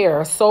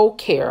self-care, soul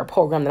care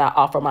program that I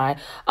offer my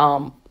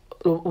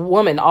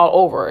women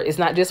all over. It's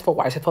not just for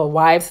wives. It's for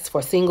wives. It's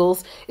for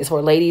singles. It's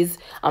for ladies.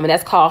 And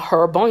that's called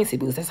Her Buoyancy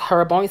Boost. That's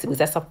Her Buoyancy Boost.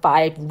 That's a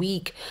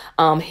 5-week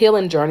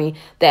healing journey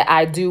that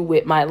I do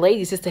with my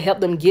ladies just to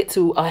help them get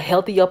to a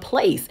healthier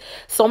place.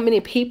 So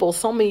many people,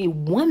 so many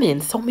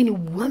women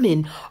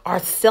are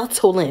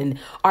settling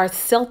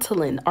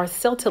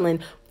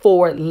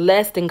for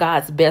less than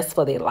God's best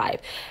for their life.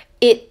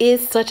 It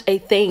is such a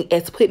thing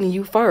as putting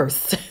you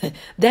first.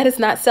 That is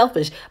not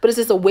selfish, but it's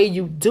just a way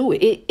you do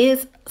it. It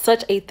is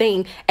such a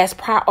thing as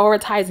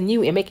prioritizing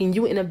you and making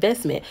you an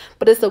investment,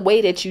 but it's the way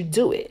that you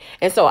do it.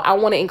 And so I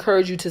want to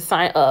encourage you to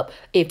sign up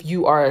if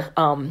you are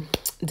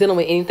dealing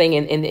with anything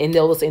in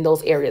those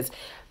areas.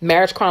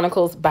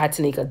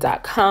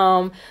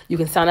 marriagechroniclesbytanika.com. You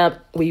can sign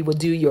up. We will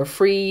do your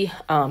free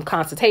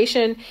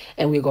consultation,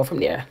 and we'll go from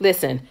there.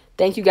 Listen,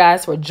 thank you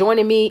guys for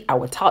joining me. I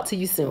will talk to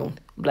you soon.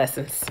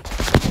 Blessings.